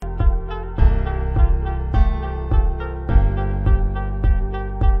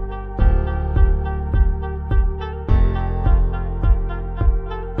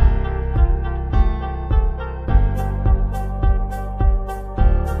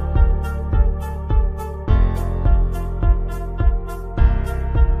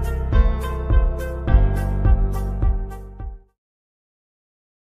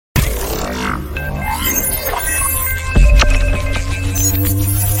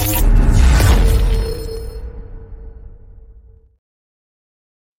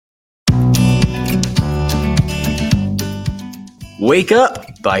Wake up,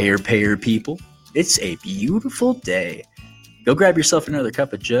 buy here, pay here people. It's a beautiful day. Go grab yourself another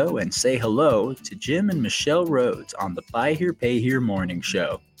cup of joe and say hello to Jim and Michelle Rhodes on the Buy Here, Pay Here morning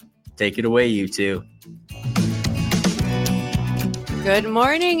show. Take it away, you two. Good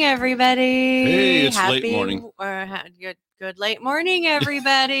morning, everybody. Hey, it's late morning. Good late morning,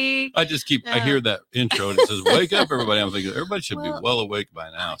 everybody. I hear that intro and it says, wake up, everybody. I'm thinking, everybody should be well awake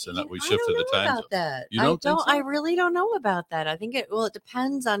by now, so that we shifted the time zone. That. You don't think so? I really don't know about that. I think it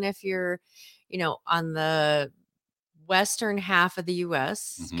depends on if you're, on the western half of the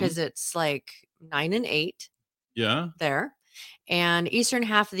U.S., because it's like 9 and 8. Yeah. There. And eastern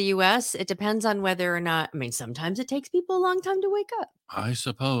half of the U.S., it depends on whether or not, sometimes it takes people a long time to wake up. I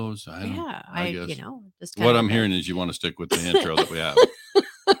suppose. I guess. Just what I'm hearing is you want to stick with the intro that we have.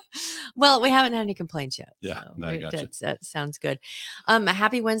 Well, we haven't had any complaints yet. Yeah, so I got you. That sounds good.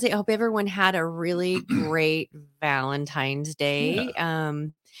 Happy Wednesday. I hope everyone had a really great Valentine's Day. Yeah.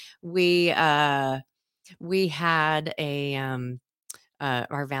 We had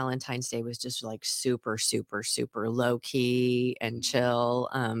our Valentine's Day was just like super, super, super low key and chill.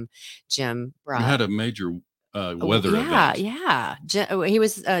 Jim brought. You had a major weather event. Yeah.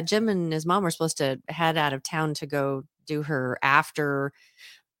 Jim and his mom were supposed to head out of town to go do her after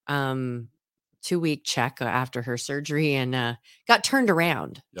 2-week check after her surgery, and got turned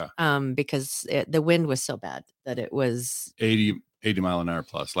around. Yeah. Because the wind was so bad that it was 80 mile an hour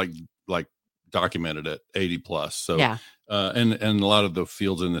plus, like documented at 80 plus. So yeah. And a lot of the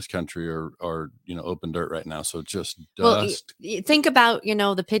fields in this country are open dirt right now, so just dust. Well, think about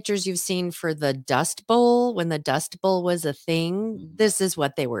the pictures you've seen for the Dust Bowl. When the Dust Bowl was a thing, this is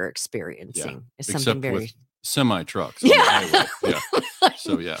what they were experiencing. Yeah. It's Except something very with semi trucks. Yeah. Yeah.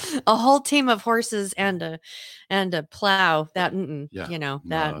 So yeah, a whole team of horses and a plow.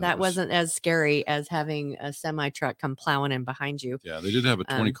 That wasn't as scary as having a semi truck come plowing in behind you. Yeah, they did have a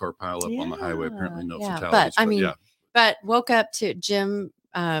 20-car pileup on the highway. Apparently, no fatalities. But But woke up to Jim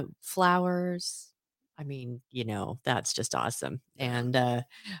flowers. That's just awesome. And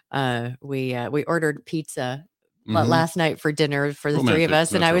we ordered pizza last night for dinner for the three of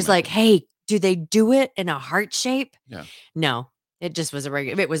us. And I was like, hey, do they do it in a heart shape? Yeah. No. It just was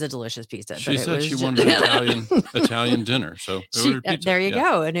it was a delicious pizza. She said she wanted an Italian dinner. So there you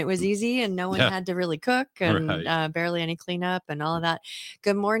go. And it was easy and no one had to really cook and barely any cleanup and all of that.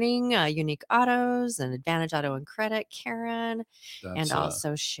 Good morning, Unique Autos and Advantage Auto and Credit, Karen. And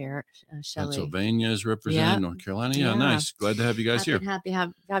also Shelly. Pennsylvania is represented, North Carolina. Yeah, nice. Glad to have you guys here. Happy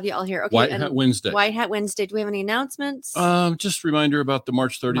have you all here. Okay, White Hat Wednesday. White Hat Wednesday. Do we have any announcements? Just a reminder about the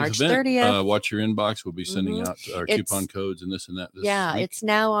March 30th event. 30th. Watch your inbox. We'll be sending out our coupon codes and this and that. Week. It's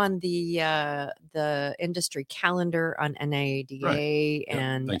now on the industry calendar on NADA,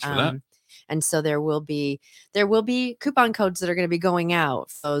 and thanks for that. And so there will be coupon codes that are going to be going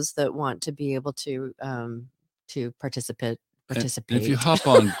out for those that want to be able to participate. And if you hop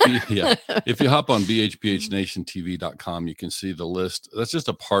on bhphnation.tv.com, you can see the list. That's just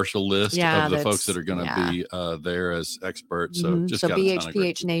a partial list of the folks that are going to be there as experts. So just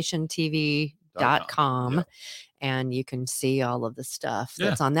bhphnation.tv.com. And you can see all of the stuff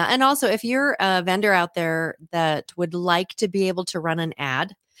that's on that. And also, if you're a vendor out there that would like to be able to run an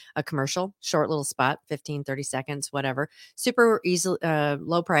ad, a commercial, short little spot, 15, 30 seconds, whatever, super easy,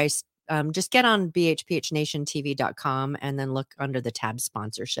 low price, just get on bhphnation.tv.com and then look under the tab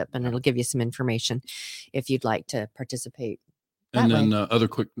sponsorship, and it'll give you some information if you'd like to participate. And then other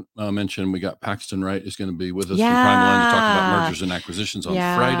quick mention, we got Paxton Wright is going to be with us from Primaline to talk about mergers and acquisitions on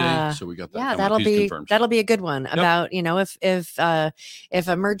Friday. So we got that. Yeah, confirmed. that'll be a good one about, if a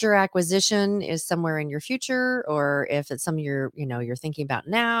merger acquisition is somewhere in your future, or if it's something you're thinking about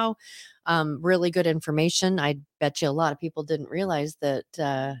now. Really good information. I bet you a lot of people didn't realize that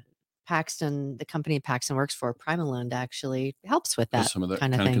Paxton, the company Paxton works for, Primaland, actually helps with that, some of that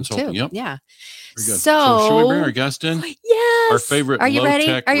kind of thing too. Yep. Yeah. Very good. So should we bring our guest in? Yes. Our favorite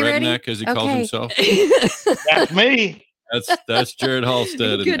low-tech redneck, as he calls himself. That's me. That's Jared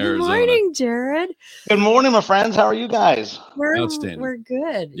Halsted in Arizona. Good morning, Jared. Good morning, my friends. How are you guys? Outstanding. We're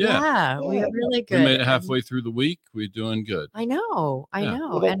good. Yeah, we're really good. We made it halfway through the week. We're doing good. I know.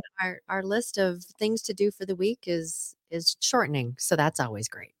 Well, and our list of things to do for the week is shortening, so that's always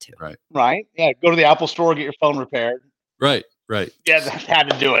great too. Right. Yeah. Go to the Apple store, get your phone repaired. Right. Yeah, had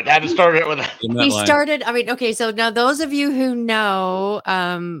to do it. Had to start it with started. Okay. So now those of you who know,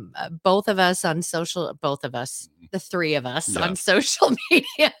 both of us, the three of us on social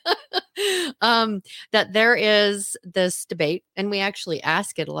media, that there is this debate, and we actually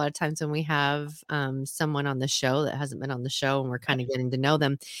ask it a lot of times when we have someone on the show that hasn't been on the show and we're kind of getting to know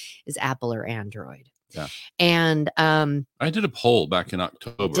them, is Apple or Android? Yeah. And I did a poll back in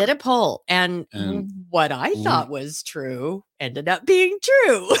October. And what I thought was true ended up being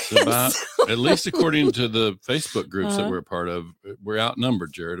true. About, at least according to the Facebook groups that we're a part of, we're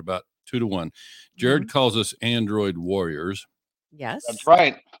outnumbered, Jared, about 2 to 1. Jared calls us Android warriors. Yes. That's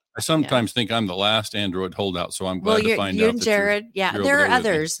right. I sometimes think I'm the last Android holdout, so I'm glad to find out and Jared, there are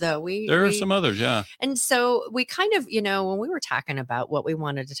others though. There are some others, yeah. And so we kind of, when we were talking about what we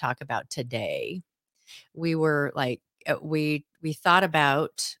wanted to talk about today, we were like, we thought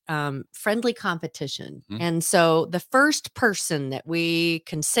about friendly competition. And so the first person that we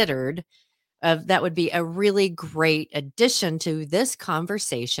considered that would be a really great addition to this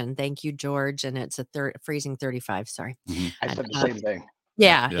conversation. Thank you, George. And it's a freezing 35. Sorry. I said the same thing.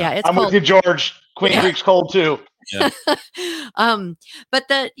 Yeah. It's I'm cold. with you, George. Queen Creek's cold too. Yeah. But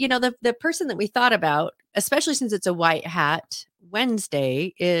the person that we thought about, especially since it's a White Hat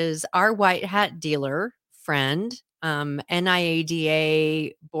Wednesday, is our White Hat dealer friend,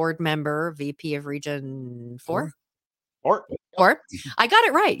 NIADA board member, VP of Region 4. I got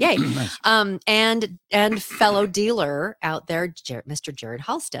it right. Yay. Nice. And fellow dealer out there, Mr. Jared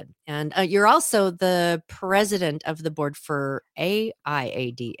Halsted. And you're also the president of the board for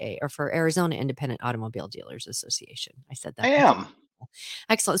AIADA, or for Arizona Independent Automobile Dealers Association. I said that. I am.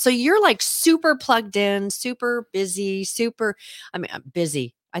 Excellent. So you're like super plugged in, super busy,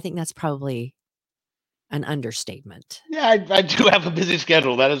 busy. I think that's probably an understatement. Yeah, I do have a busy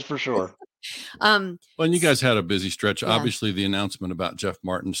schedule. That is for sure. Well, and you guys had a busy stretch. Obviously, the announcement about Jeff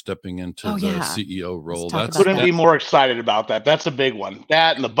Martin stepping into the CEO role. Couldn't be more excited about that. That's a big one.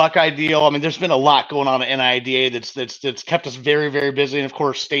 That and the Buckeye deal. I mean, there's been a lot going on at NIDA that's kept us very, very busy. And of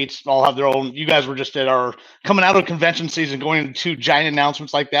course, states all have their own. You guys were just at our coming out of convention season, going into 2 giant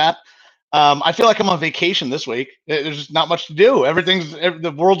announcements like that. I feel like I'm on vacation this week. There's just not much to do.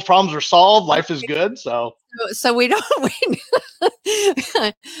 The world's problems are solved. Life is good. So we don't.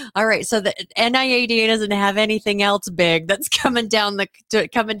 All right. So the NIADA doesn't have anything else big that's coming down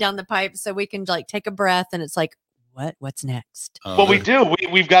the pipe. So we can like take a breath, and it's like, what's next? Well, we do.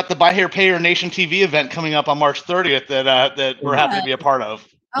 We've got the Buy Here Pay Here Nation TV event coming up on March 30th that we're happy to be a part of.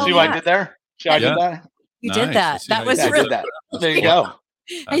 See what I did there? See how I did that? You did that. That was really. That. There you go.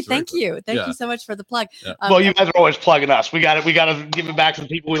 Hey, thank you. Thank you so much for the plug. Yeah. Well, you guys are always plugging us. We got to give it back to the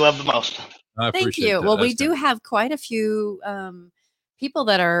people we love the most. Thank you. Well, we do have quite a few people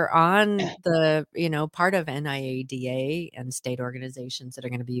that are on the, part of NIADA and state organizations that are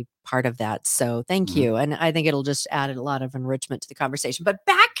going to be part of that. So thank you. And I think it'll just add a lot of enrichment to the conversation. But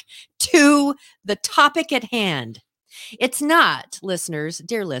back to the topic at hand. It's not,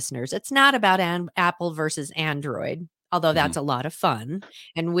 dear listeners, it's not about Apple versus Android. Although that's a lot of fun,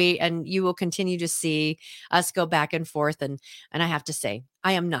 and you will continue to see us go back and forth. And I have to say,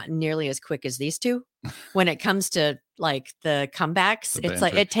 I am not nearly as quick as these two when it comes to like the comebacks. It's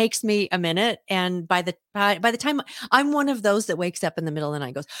like it takes me a minute, and by the time I'm one of those that wakes up in the middle of the night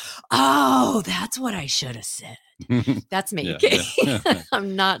and goes, "Oh, that's what I should have said." That's me.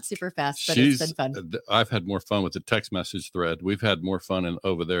 I'm not super fast, but it's been fun. I've had more fun with the text message thread. We've had more fun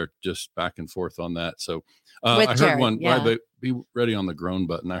over there just back and forth on that. So I heard Jared, one. Be ready on the groan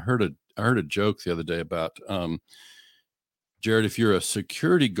button. I heard a joke the other day about Jared. If you're a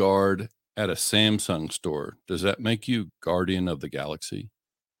security guard at a Samsung store, does that make you guardian of the galaxy?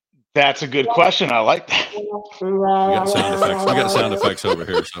 That's a good question. I like that. We got sound effects. We got sound effects over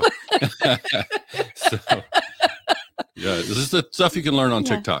here. So yeah, this is the stuff you can learn on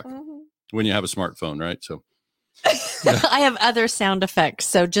TikTok when you have a smartphone, right? So I have other sound effects,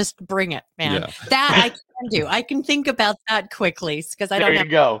 so just bring it, man. That I can do. I can think about that quickly because I don't. There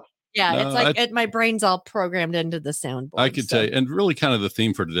you go. Yeah, no, it's like my brain's all programmed into the soundboard. I could tell you, and really kind of the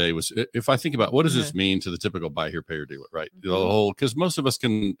theme for today was, if I think about what does this mean to the typical Buy Here Pay Here dealer, right? The whole, because most of us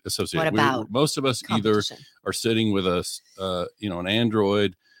can associate. Most of us either are sitting with an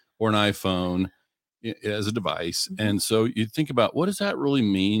Android or an iPhone as a device, and so you think about what does that really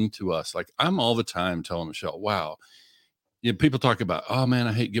mean to us? Like I'm all the time telling Michelle, "Wow." People talk about, oh man,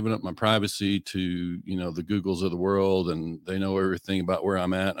 I hate giving up my privacy to, the Googles of the world, and they know everything about where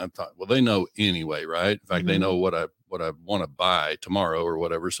I'm at. And I thought, well, they know anyway, right? In fact, they know what I want to buy tomorrow or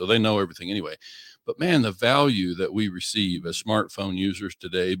whatever. So they know everything anyway. But man, the value that we receive as smartphone users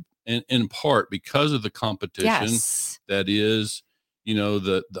today, in part because of the competition that is,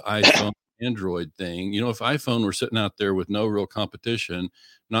 the iPhone Android thing. If iPhone were sitting out there with no real competition,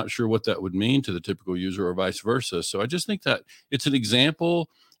 not sure what that would mean to the typical user or vice versa. So I just think that it's an example.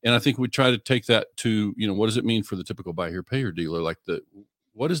 And I think we try to take that to, what does it mean for the typical Buy Here Pay Here dealer? Like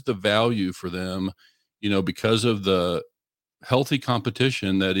what is the value for them, because of the healthy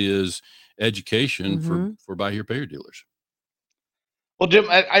competition that is education for buy here, pay here dealers. Well, Jim,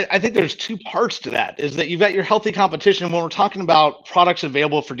 I think there's two parts to that. Is that you've got your healthy competition when we're talking about products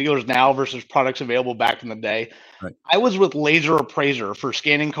available for dealers now versus products available back in the day. Right. I was with Laser Appraiser for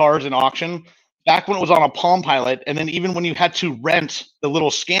scanning cars in auction back when it was on a Palm Pilot, and then even when you had to rent the little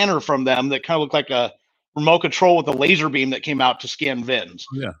scanner from them that kind of looked like a remote control with a laser beam that came out to scan VINs.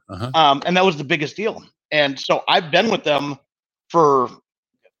 Yeah. And that was the biggest deal. And so I've been with them for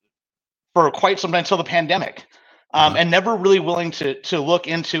quite some time until the pandemic. And never really willing to look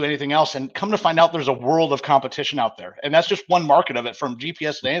into anything else, and come to find out there's a world of competition out there, and that's just one market of it, from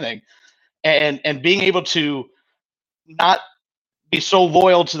GPS to anything, and being able to not be so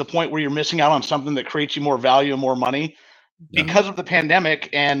loyal to the point where you're missing out on something that creates you more value and more money. Because of the pandemic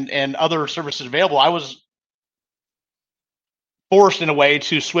and other services available, I was forced in a way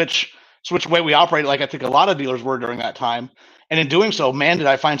to switch the way we operate, like I think a lot of dealers were during that time. And in doing so, man, did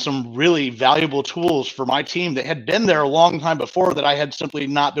I find some really valuable tools for my team that had been there a long time before that I had simply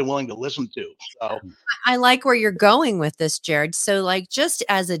not been willing to listen to. So I like where you're going with this, Jared. So like, just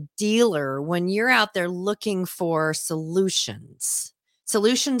as a dealer, when you're out there looking for solutions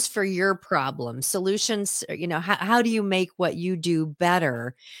for your problem, solutions, how do you make what you do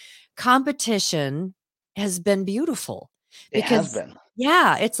better? Competition has been beautiful. It has been.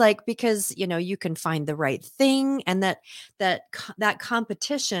 Yeah, it's like, because you can find the right thing, and that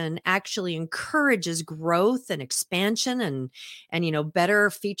competition actually encourages growth and expansion, and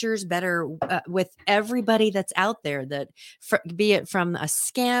better features, better with everybody that's out there, that be it from a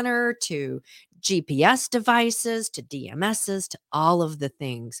scanner to GPS devices to DMSs to all of the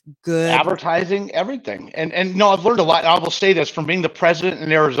things, good advertising, everything. And no, I've learned a lot. I will say this from being the president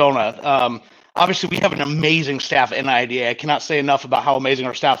in Arizona. Obviously, we have an amazing staff at NIDA. I cannot say enough about how amazing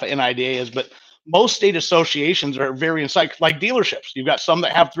our staff at NIDA is, but most state associations are very insightful, like dealerships. You've got some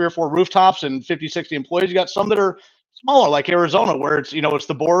that have 3 or 4 rooftops and 50, 60 employees. You got some that are smaller, like Arizona, where it's, it's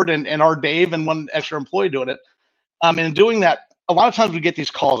the board and our Dave and one extra employee doing it. And in doing that, a lot of times we get these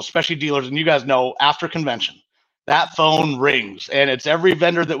calls, especially dealers, and you guys know, after convention, that phone rings, and it's every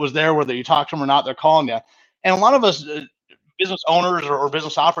vendor that was there, whether you talk to them or not, they're calling you. And a lot of us business owners or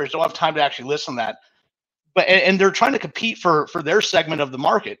business operators don't have time to actually listen to that. But and they're trying to compete for their segment of the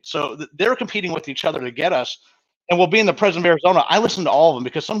market. So they're competing with each other to get us. And while being the president of Arizona, I listen to all of them,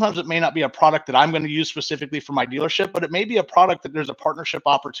 because sometimes it may not be a product that I'm going to use specifically for my dealership, but it may be a product that there's a partnership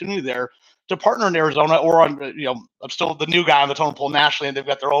opportunity there to partner in Arizona, or on, I'm still the new guy on the totem pole nationally, and they've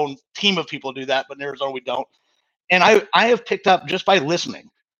got their own team of people do that, but in Arizona we don't. And I have picked up, just by listening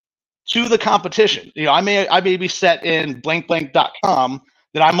to the competition, I may be set in blank.com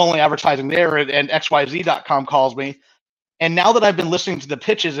that I'm only advertising there, and xyz.com calls me. And now that I've been listening to the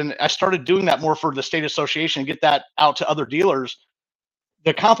pitches, and I started doing that more for the state association, get that out to other dealers,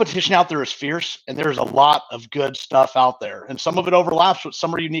 the competition out there is fierce, and there's a lot of good stuff out there, and some of it overlaps, but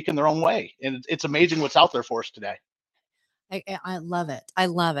some are unique in their own way. And it's amazing what's out there for us today. I love it. I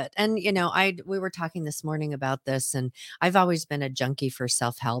love it. And, we were talking this morning about this, and I've always been a junkie for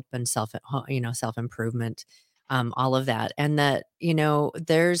self-help and self-improvement, all of that. And that,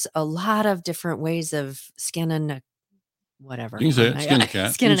 there's a lot of different ways of skinning whatever. You can say it. Skin a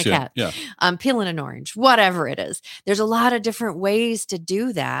cat. Skinning a cat. Yeah. Peeling an orange, whatever it is. There's a lot of different ways to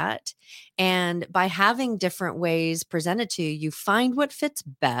do that. And by having different ways presented to you, you find what fits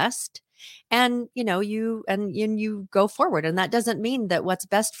best. And you go forward. And that doesn't mean that what's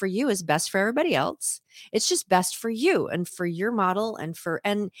best for you is best for everybody else. It's just best for you and for your model,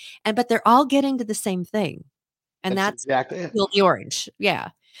 but they're all getting to the same thing. And that's exactly it. The orange. Yeah,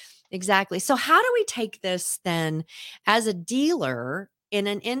 exactly. So how do we take this then as a dealer in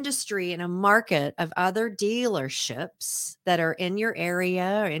an industry, in a market of other dealerships that are in your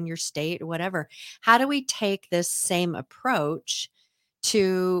area or in your state or whatever? How do we take this same approach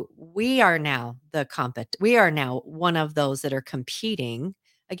to, we are now one of those that are competing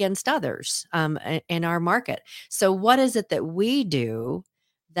against others in our market. So what is it that we do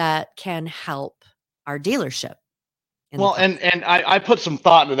that can help our dealership? Well, and I put some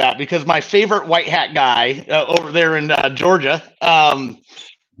thought into that, because my favorite white hat guy over there in Georgia,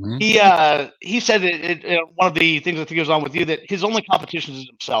 he said one of the things that goes on with you, that his only competition is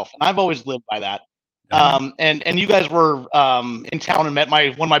himself, and I've always lived by that. And you guys were in town and met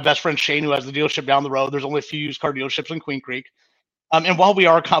one of my best friends, Shane, who has the dealership down the road. There's only a few used car dealerships in Queen Creek. And while we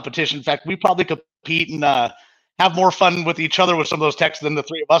are a competition, in fact, we probably compete and have more fun with each other with some of those texts than the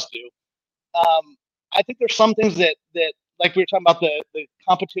three of us do. I think there's some things that like we were talking about, the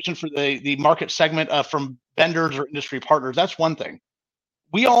competition for the market segment from vendors or industry partners. That's one thing.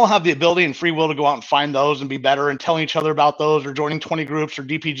 we all have the ability and free will to go out and find those and be better, and telling each other about those, or joining 20 groups or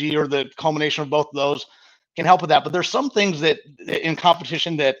DPG, or the culmination of both of those can help with that. But there's some things that in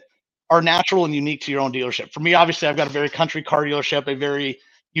competition that are natural and unique to your own dealership. For me, obviously, I've got a very country car dealership, a very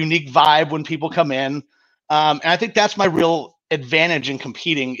unique vibe when people come in. And I think that's my real advantage in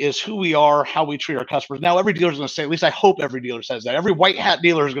competing, is who we are, how we treat our customers. Now, every dealer is going to say, at least I hope every dealer says that. Every white hat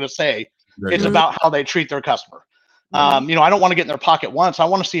dealer is going to say it's about how they treat their customer. I don't want to get in their pocket once. I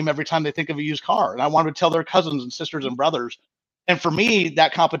want to see them every time they think of a used car. And I want to tell their cousins and sisters and brothers. And for me,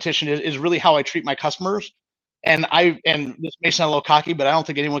 that competition is really how I treat my customers. And this may sound a little cocky, but I don't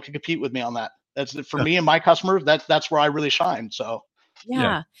think anyone can compete with me on that. That's for me and my customers. That's where I really shine. So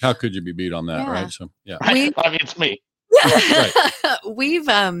yeah. How could you be beat on that? Right. So I mean, it's me. Right. We've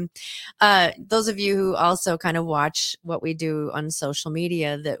those of you who also kind of watch what we do on social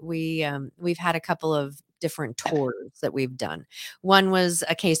media, that we've had a couple of different tours that we've done. One was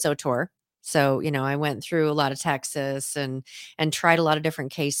a queso tour. So, I went through a lot of Texas and tried a lot of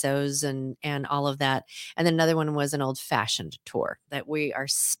different quesos and all of that. And then another one was an old fashioned tour that we are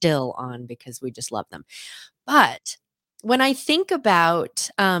still on because we just love them. But when I think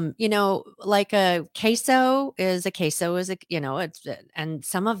about, like a queso is it's, and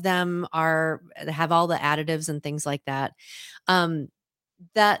some of them have all the additives and things like that.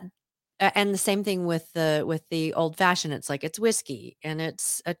 And the same thing with the old fashioned. It's like, it's whiskey and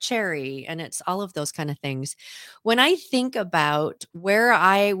it's a cherry and it's all of those kind of things. When I think about where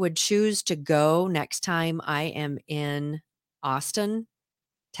I would choose to go next time I am in Austin,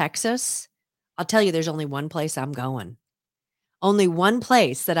 Texas, I'll tell you, there's only one place I'm going. Only one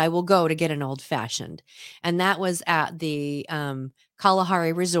place that I will go to get an old fashioned. And that was at the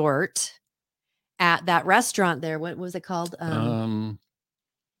Kalahari Resort, at that restaurant there. What was it called?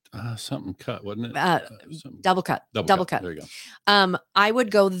 Something cut, wasn't it? Double cut. There you go. I would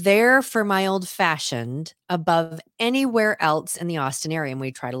go there for my old fashioned above anywhere else in the Austin area. And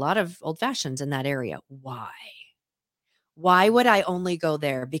we tried a lot of old fashions in that area. Why would I only go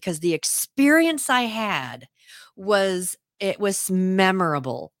there? Because the experience I had was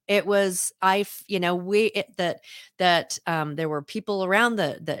memorable. It was, there were people around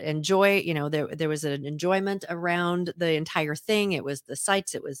that enjoy, there was an enjoyment around the entire thing. It was the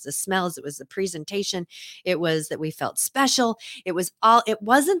sights, it was the smells, it was the presentation. It was that we felt special. It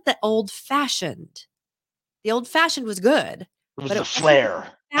wasn't the old fashioned. The old fashioned was good. It was the flair.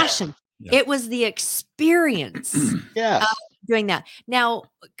 Fashion. Yeah. It was the experience. Yeah. Doing that. Now,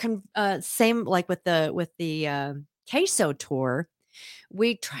 same like with the queso tour,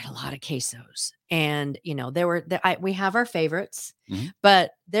 we tried a lot of quesos, and we have our favorites,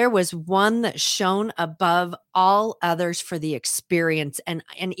 but there was one that shone above all others for the experience. And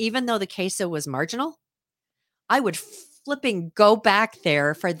even though the queso was marginal, I would flipping go back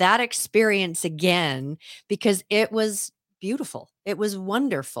there for that experience again, because it was beautiful. It was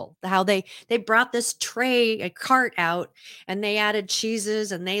wonderful how they brought this a cart out, and they added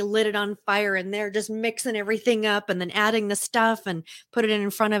cheeses and they lit it on fire, and they're just mixing everything up and then adding the stuff and put it in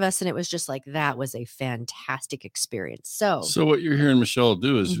front of us. And it was just like, that was a fantastic experience. So what you're hearing Michelle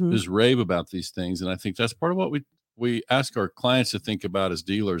do is rave about these things. And I think that's part of what we ask our clients to think about as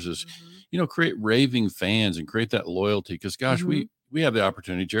dealers is, create raving fans and create that loyalty. Cause gosh, we have the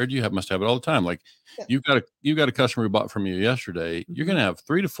opportunity, Jared, must have it all the time. Like you've got a customer who bought from you yesterday. You're going to have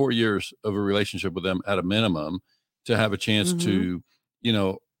 3 to 4 years of a relationship with them at a minimum to have a chance to,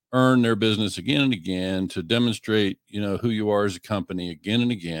 earn their business again and again, to demonstrate, who you are as a company again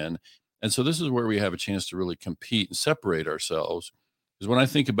and again. And so this is where we have a chance to really compete and separate ourselves. Because when I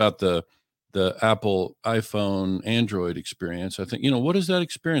think about the Apple, iPhone, Android experience, I think, what is that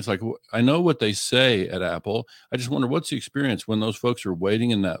experience like? I know what they say at Apple. I just wonder, what's the experience when those folks are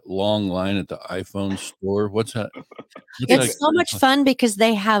waiting in that long line at the iPhone store? What's that? It's so much fun because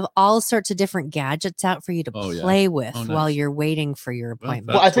they have all sorts of different gadgets out for you to play with while you're waiting for your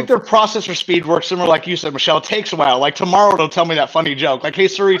appointment. Well, I think their processor speed works similar, like you said, Michelle. It takes a while. Like tomorrow, they'll tell me that funny joke. Like, hey,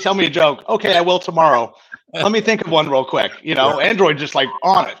 Siri, tell me a joke. Okay, I will tomorrow. Let me think of one real quick. Android just like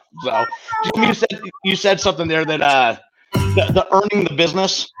on it. So you said something there that the earning the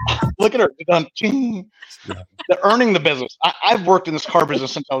business. Look at her. The earning the business. I've worked in this car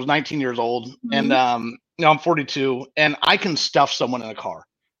business since I was 19 years old, and I'm 42, and I can stuff someone in a car.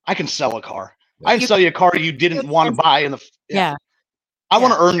 I can sell a car. I can sell you a car you didn't want to buy in the. Yeah. I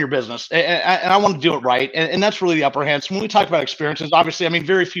want to earn your business, and I want to do it right, and that's really the upper hand. So when we talk about experiences, obviously,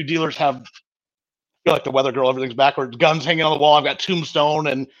 very few dealers have. Feel like the weather girl, everything's backwards, guns hanging on the wall. I've got tombstone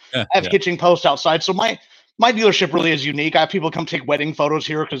and I have hitching posts outside. So my dealership really is unique. I have people come take wedding photos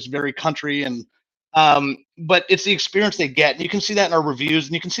here because it's very country and But it's the experience they get. And you can see that in our reviews,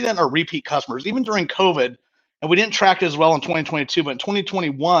 and you can see that in our repeat customers. Even during COVID, and we didn't track it as well in 2022, but in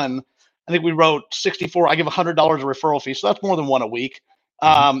 2021, I think we wrote 64. I give $100 a referral fee, so that's more than one a week.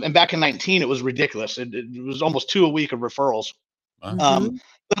 And back in 19, it was ridiculous. It was almost 2 a week of referrals.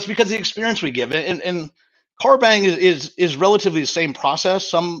 That's because of the experience we give. And car buying is relatively the same process.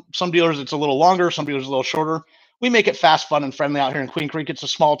 Some dealers it's a little longer, some dealers a little shorter. We make it fast, fun, and friendly out here in Queen Creek. It's a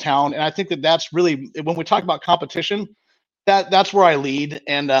small town, and I think that's really when we talk about competition, that's where I lead.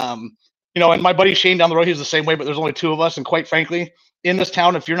 And and my buddy Shane down the road, he's the same way, but there's only 2 of us. And quite frankly, in this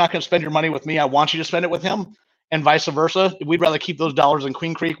town, if you're not going to spend your money with me, I want you to spend it with him, and vice versa. We'd rather keep those dollars in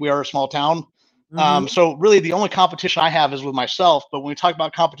Queen Creek. We are a small town. So really the only competition I have is with myself. But when we talk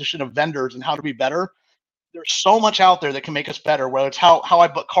about competition of vendors and how to be better, there's so much out there that can make us better, whether it's how I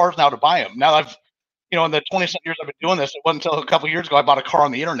book cars now to buy them. Now I've, in the 20 years I've been doing this, it wasn't until a couple of years ago I bought a car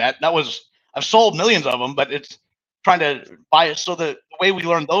on the internet. I've sold millions of them, but it's trying to buy it. So the way we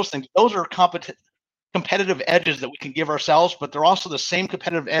learn those things, those are competitive edges that we can give ourselves, but they're also the same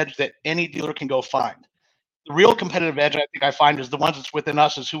competitive edge that any dealer can go find. The real competitive edge I think I find is the ones that's within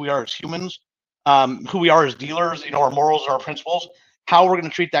us, is who we are as humans, who we are as dealers, our morals, our principles, how we're going to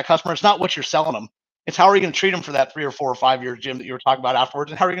treat that customer. It's not what you're selling them. It's how are you going to treat them for that 3 or 4 or 5 years, Jim, that you were talking about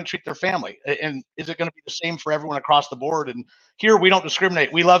afterwards, and how are you going to treat their family? And is it going to be the same for everyone across the board? And here we don't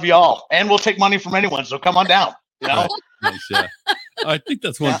discriminate. We love you all, and we'll take money from anyone. So come on down. Nice, yeah. I think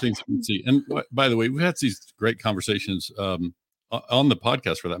that's one thing we see. And by the way, we've had these great conversations on the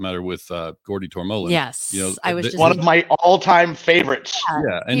podcast, for that matter, with Gordy Tormolen. Yes, I was just one of my all-time favorites.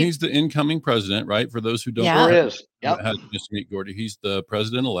 Yeah, and he's the incoming president, right? For those who don't know, sure is. Had a chance to meet Gordy. He's the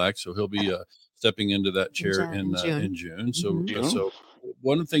president-elect, so he'll be stepping into that chair in June. So, so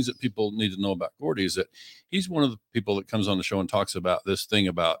one of the things that people need to know about Gordy is that he's one of the people that comes on the show and talks about this thing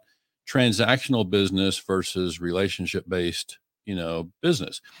about transactional business versus relationship-based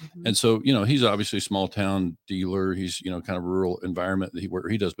business. And so, he's obviously a small town dealer. He's, kind of rural environment where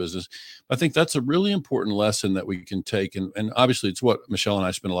he does business. I think that's a really important lesson that we can take. And obviously it's what Michelle and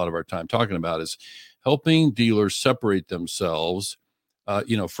I spend a lot of our time talking about, is helping dealers separate themselves,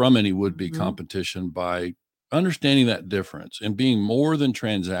 from any would-be competition by understanding that difference and being more than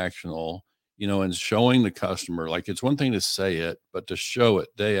transactional, and showing the customer. Like, it's one thing to say it, but to show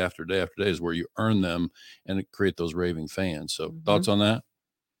it day after day after day is where you earn them and create those raving fans. So thoughts on that?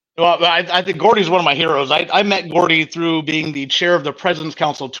 Well, I think Gordy's one of my heroes. I met Gordy through being the chair of the President's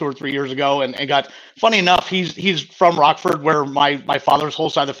Council 2 or 3 years ago, and got, funny enough, he's from Rockford, where my father's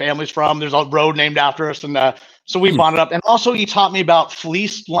whole side of the family's from. There's a road named after us, and so we bonded up. And also, he taught me about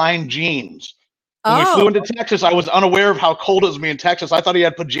fleece line jeans. When we flew into Texas, I was unaware of how cold it was in Texas. I thought he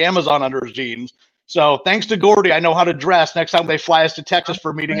had pajamas on under his jeans. So thanks to Gordy, I know how to dress next time they fly us to Texas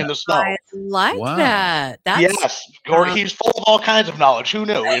for a meeting in the snow. I like that. Yes, Gordy, he's full of all kinds of knowledge. Who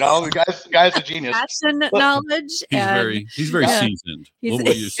knew? The guy's a genius. Passionate knowledge. He's very seasoned.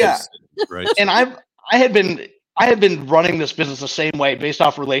 Right. And I had been running this business the same way, based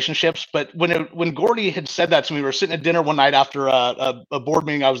off relationships. But when Gordy had said that to me, we were sitting at dinner one night after a board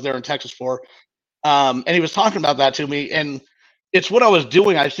meeting I was there in Texas for. And he was talking about that to me, and it's what I was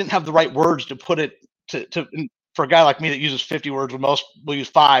doing. I just didn't have the right words to put it to for a guy like me that uses 50 words, when most will use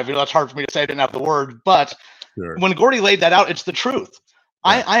 5. That's hard for me to say. I didn't have the word, but when Gordy laid that out, it's the truth.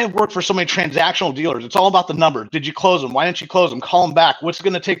 I have worked for so many transactional dealers. It's all about the numbers. Did you close them? Why didn't you close them? Call them back. What's it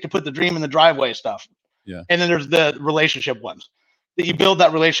going to take to put the dream in the driveway stuff? Yeah. And then there's the relationship ones that you build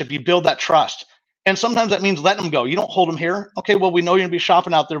that relationship, you build that trust. And sometimes that means letting them go. You don't hold them here. Okay, well, we know you're going to be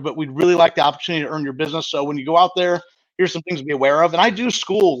shopping out there, but we'd really like the opportunity to earn your business. So when you go out there, here's some things to be aware of. And I do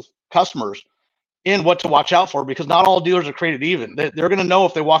school customers in what to watch out for, because not all dealers are created even. They're going to know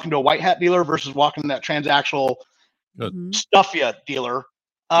if they walk into a white hat dealer versus walking into that transactional stuff you dealer.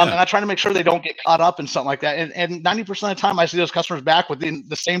 And I try to make sure they don't get caught up in something like that. And 90% of the time I see those customers back within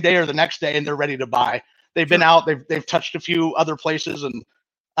the same day or the next day, and they're ready to buy. They've been out, they've touched a few other places. And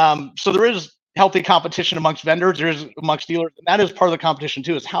so there is healthy competition amongst vendors, there is amongst dealers, and that is part of the competition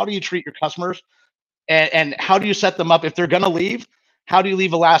too, is how do you treat your customers, and how do you set them up if they're going to leave? How do you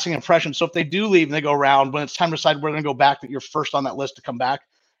leave a lasting impression? So if they do leave and they go around, when it's time to decide where they're going to go back, that you're first on that list to come back.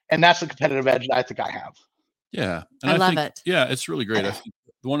 And that's the competitive edge that I think I have. Yeah. And I love it. Yeah, it's really great. I think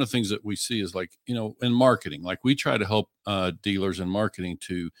one of the things that we see is, like, in marketing, like, we try to help dealers in marketing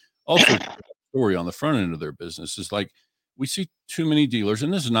to also tell a story on the front end of their business. Is like, we see too many dealers,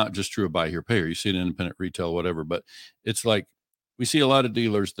 and this is not just true of buy here, pay here. You see it in independent retail, whatever, but it's like, we see a lot of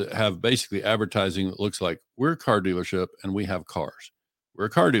dealers that have basically advertising that looks like, we're a car dealership and we have cars. We're a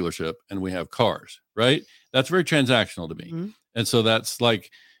car dealership and we have cars, right? That's very transactional to me. And so that's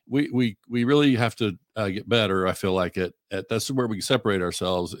like, we really have to get better. I feel like that's where we can separate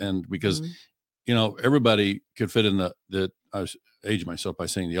ourselves, and because everybody could fit in the I was aging myself by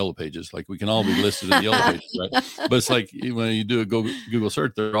saying the yellow pages. Like we can all be listed in the yellow pages, right? But it's like when you do a Google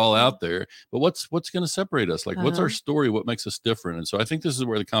search, they're all out there. But what's going to separate us? Like what's our story? What makes us different? And so I think this is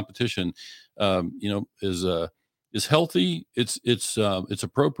where the competition, is healthy. It's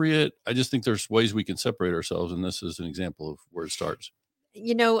appropriate. I just think there's ways we can separate ourselves, and this is an example of where it starts.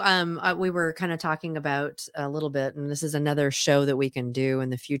 We were kind of talking about a little bit, and this is another show that we can do in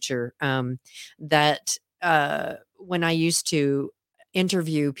the future. That when I used to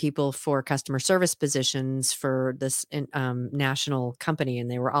interview people for customer service positions for this national company, and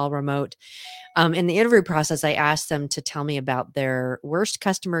they were all remote. In the interview process, I asked them to tell me about their worst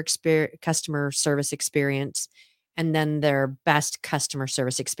customer service experience, and then their best customer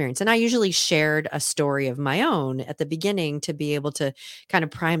service experience. And I usually shared a story of my own at the beginning to be able to kind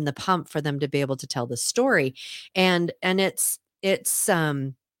of prime the pump for them to be able to tell the story. And it's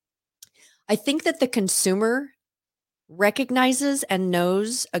I think that the consumer recognizes and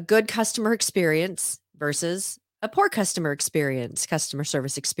knows a good customer experience versus a poor customer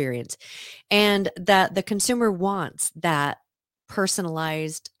service experience, and that the consumer wants that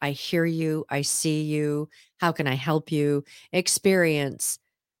personalized, I hear you, I see you, how can I help you experience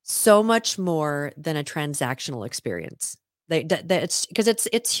so much more than a transactional experience. It's because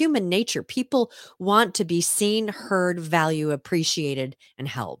it's human nature. People want to be seen, heard, valued, appreciated, and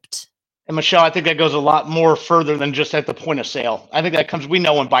helped. And Michelle, I think that goes a lot more further than just at the point of sale. I think that comes, we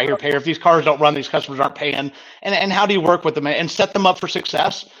know in buy here, pay here, if these cars don't run, these customers aren't paying. And how do you work with them and set them up for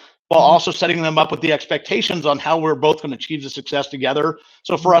success while also setting them up with the expectations on how we're both going to achieve the success together.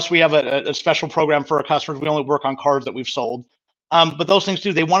 So for us, we have a special program for our customers. We only work on cars that we've sold. But those things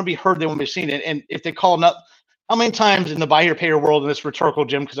too, they want to be heard, they want to be seen. And if they call up, how many times in the buy here, pay here world, and it's rhetorical,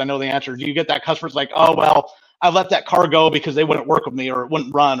 Jim, because I know the answer, do you get that customer's like, oh, well, I let that car go because they wouldn't work with me or it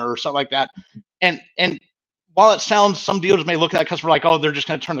wouldn't run or something like that. And while it sounds, some dealers may look at that customer like, oh, they're just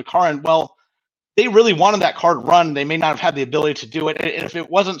going to turn the car in. Well, they really wanted that car to run. They may not have had the ability to do it. And if it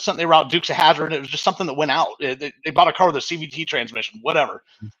wasn't something they were out Dukes of Hazzard, it was just something that went out. They bought a car with a CVT transmission, whatever.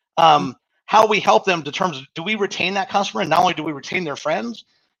 How we help them determines, do we retain that customer? And not only do we retain their friends,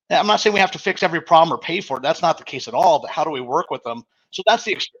 I'm not saying we have to fix every problem or pay for it. That's not the case at all. But how do we work with them? So that's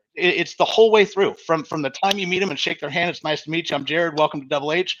it's the whole way through from the time you meet them and shake their hand. It's nice to meet you. I'm Jared. Welcome to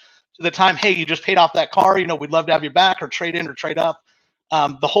Double H. To the time, hey, you just paid off that car. We'd love to have you back or trade in or trade up.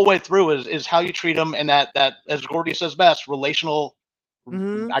 The whole way through is how you treat them. And that as Gordy says best, relational,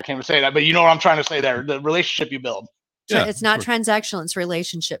 I can't even say that, but you know what I'm trying to say there, the relationship you build. Yeah, it's not transactional, it's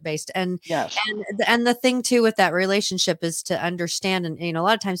relationship based. And yes. and the thing too with that relationship is to understand, and a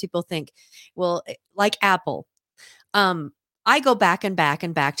lot of times people think, well, like Apple, I go back and back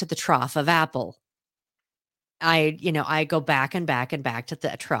and back to the trough of Apple. I go back and back and back to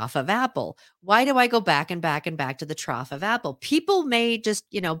the trough of Apple. Why do I go back and back and back to the trough of Apple? People may just,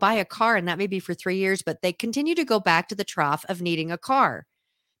 buy a car, and that may be for 3 years, but they continue to go back to the trough of needing a car.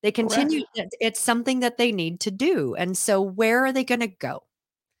 They continue. Correct. It's something that they need to do. And so where are they going to go?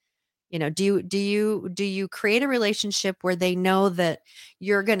 Do you create a relationship where they know that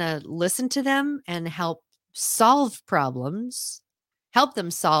you're going to listen to them and help solve problems, help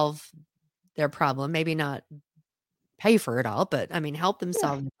them solve their problem, maybe not pay for it all, but help them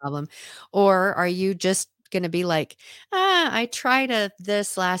solve the problem? Or are you just going to be like, I tried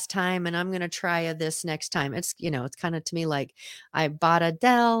this last time and I'm going to try this next time? It's, it's kind of to me like, I bought a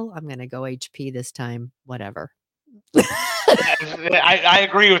Dell, I'm going to go HP this time, whatever. I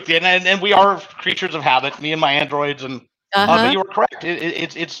agree with you. And we are creatures of habit, me and my androids. And but you were correct.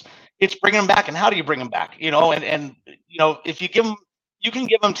 It's bringing them back. And how do you bring them back? If you give them, you can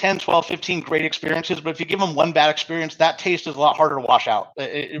give them 10, 12, 15 great experiences, but if you give them one bad experience, that taste is a lot harder to wash out.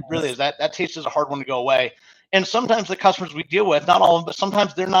 It really is. That taste is a hard one to go away. And sometimes the customers we deal with, not all of them, but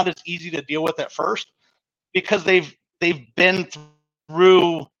sometimes they're not as easy to deal with at first because they've been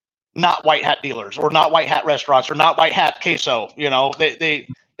through not white hat dealers or not white hat restaurants or not white hat queso. They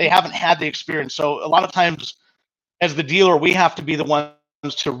haven't had the experience. So a lot of times as the dealer, we have to be the ones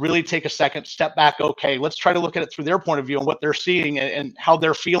to really take a second, step back. Okay, let's try to look at it through their point of view and what they're seeing and how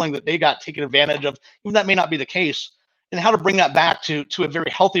they're feeling that they got taken advantage of. Even that may not be the case, and how to bring that back to a very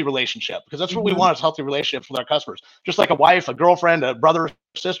healthy relationship, because that's what we want is healthy relationships with our customers. Just like a wife, a girlfriend, a brother,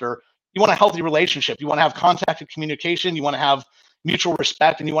 sister, you want a healthy relationship. You want to have contact and communication. You want to have mutual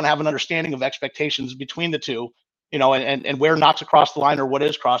respect, and you want to have an understanding of expectations between the two, and where not to cross the line or what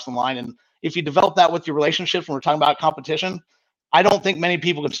is crossing the line. And if you develop that with your relationships, when we're talking about competition, I don't think many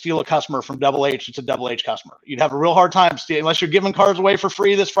people can steal a customer from Double H. It's a Double H customer. You'd have a real hard time stealing, unless you're giving cars away for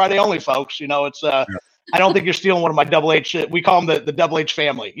free this Friday only, folks. It's I don't think you're stealing one of my Double H. We call them the Double H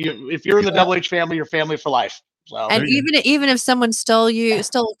family. If you're in the Double H family, you're family for life. So, and even if someone stole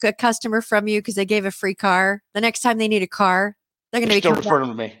a customer from you because they gave a free car, the next time they need a car, they're going to be still referring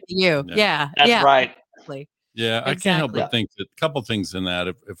to me. To you. Yeah. That's right. Exactly. Yeah, I can't help but think that a couple things in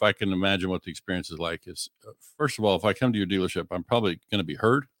that, if I can imagine what the experience is like, is first of all, if I come to your dealership, I'm probably going to be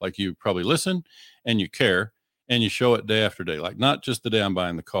heard. Like, you probably listen and you care and you show it day after day. Like, not just the day I'm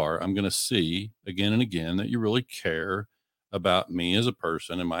buying the car. I'm going to see again and again that you really care about me as a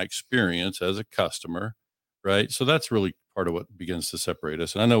person and my experience as a customer. Right. So that's really part of what begins to separate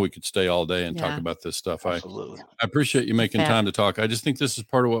us. And I know we could stay all day and talk about this stuff. Absolutely. I appreciate you making time to talk. I just think this is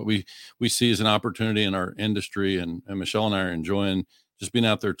part of what we see as an opportunity in our industry. And Michelle and I are enjoying just being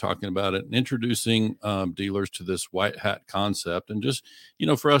out there talking about it and introducing dealers to this white hat concept. And just,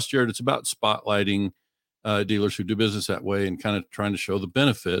 for us, Jared, it's about spotlighting dealers who do business that way and kind of trying to show the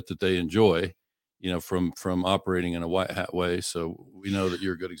benefit that they enjoy, from operating in a white hat way. So we know that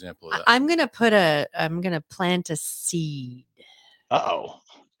you're a good example of that. I'm going to plant a seed. Uh-oh.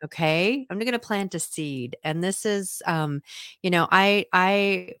 Okay. I'm going to plant a seed. And this is, I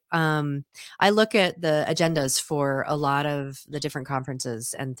look at the agendas for a lot of the different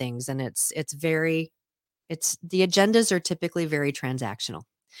conferences and things. And the agendas are typically very transactional.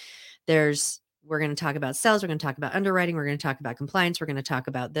 We're going to talk about sales. We're going to talk about underwriting. We're going to talk about compliance. We're going to talk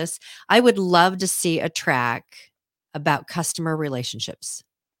about this. I would love to see a track about customer relationships.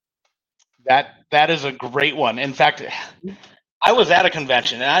 That is a great one. In fact, I was at a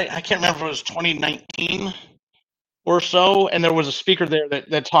convention, and I can't remember if it was 2019 or so, and there was a speaker there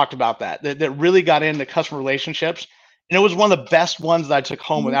that talked about that really got into customer relationships. And it was one of the best ones that I took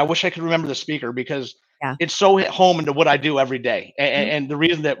home. And I wish I could remember the speaker because it's so hit home into what I do every day. And the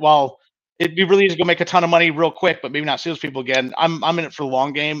reason that while it'd be really easy to go make a ton of money real quick, but maybe not salespeople again, I'm in it for the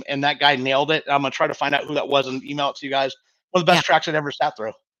long game, and that guy nailed it. I'm going to try to find out who that was and email it to you guys. One of the best tracks I'd ever sat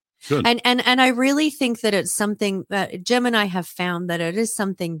through. Good. And I really think that it's something that Jim and I have found that it is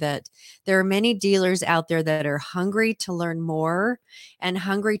something that there are many dealers out there that are hungry to learn more and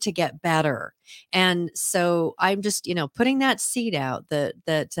hungry to get better. And so I'm just, putting that seed out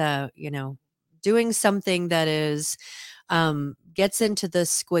that doing something that is, gets into the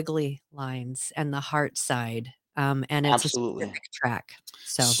squiggly lines and the heart side. And it's Absolutely a specific track.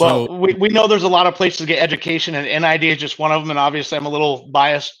 So we know there's a lot of places to get education, and NIDA is just one of them. And obviously I'm a little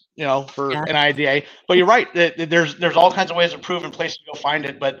biased, for NIDA, but you're right. There's all kinds of ways of proving places to go find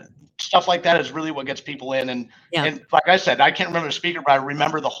it, but stuff like that is really what gets people in. And like I said, I can't remember the speaker, but I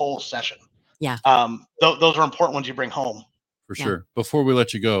remember the whole session. Yeah. Those are important ones you bring home. For sure. Before we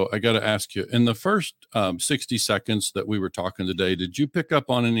let you go, I got to ask you, in the first 60 seconds that we were talking today, did you pick up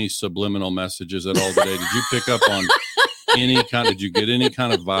on any subliminal messages at all today? Did you pick up on did you get any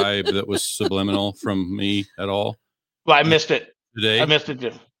kind of vibe that was subliminal from me at all? Well, I missed it today. I missed it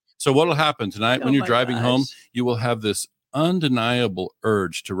too. So what'll happen tonight when you're driving home, you will have this undeniable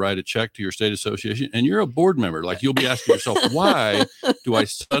urge to write a check to your state association, and you're a board member. Like, you'll be asking yourself, why do I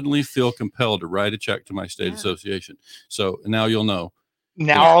suddenly feel compelled to write a check to my state association? So now you'll know.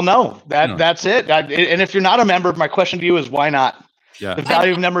 Now I'll know that's it. And if you're not a member, my question to you is, why not? Yeah. The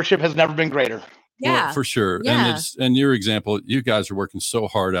value of membership has never been greater. Yeah, well, for sure. Yeah. And your example, you guys are working so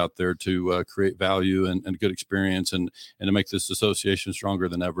hard out there to create value and good experience and to make this association stronger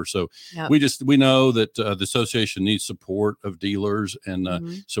than ever. So we know that the association needs support of dealers.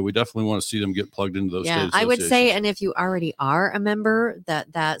 And so we definitely want to see them get plugged into those. Yeah, I would say, and if you already are a member,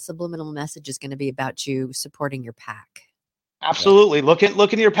 that subliminal message is going to be about you supporting your PAC. Absolutely. Yeah.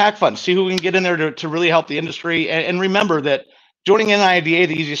 Look into your PAC fund, see who we can get in there to really help the industry. And remember that joining NIDA,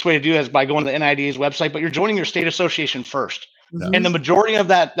 the easiest way to do it is by going to the NIDA's website, but you're joining your state association first. Mm-hmm. And the majority of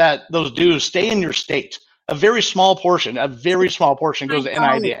those dues stay in your state. A very small portion goes to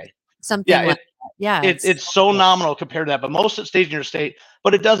NIDA. It's so nominal compared to that, but most of it stays in your state.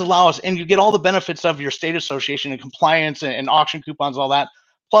 But it does allow us, and you get all the benefits of your state association and compliance and auction coupons, all that,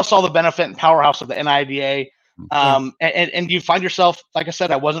 plus all the benefit and powerhouse of the NIDA. And you find yourself, like I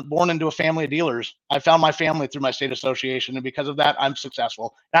said, I wasn't born into a family of dealers. I found my family through my state association, and because of that, I'm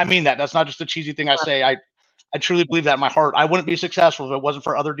successful. And I mean that. That's not just a cheesy thing I say. I truly believe that in my heart. I wouldn't be successful if it wasn't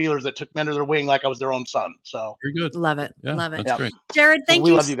for other dealers that took me under their wing like I was their own son. So very good. Love it. Yeah, love it. That's great. Jared, thank you.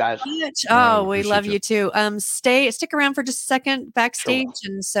 We love you guys. So much. Oh, we love you too. Stick around for just a second backstage,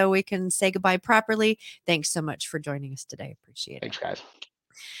 and so we can say goodbye properly. Thanks so much for joining us today. Appreciate it. Thanks, guys.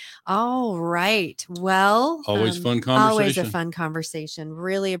 All right. Well, always fun conversation. Always a fun conversation.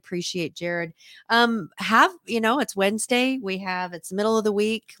 Really appreciate Jared. It's Wednesday. It's the middle of the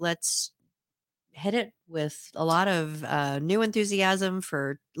week. Let's hit it with a lot of new enthusiasm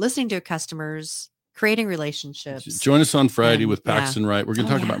for listening to customers, creating relationships. Join us on Friday with Paxton Wright. We're going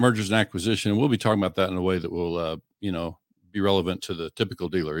to talk about mergers and acquisition, and we'll be talking about that in a way that will, be relevant to the typical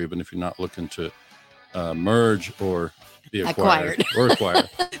dealer, even if you're not looking to merge or be acquired.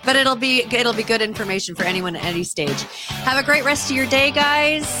 But it'll be good information for anyone at any stage. Have a great rest of your day,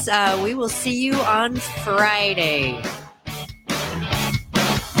 guys. We will see you on Friday.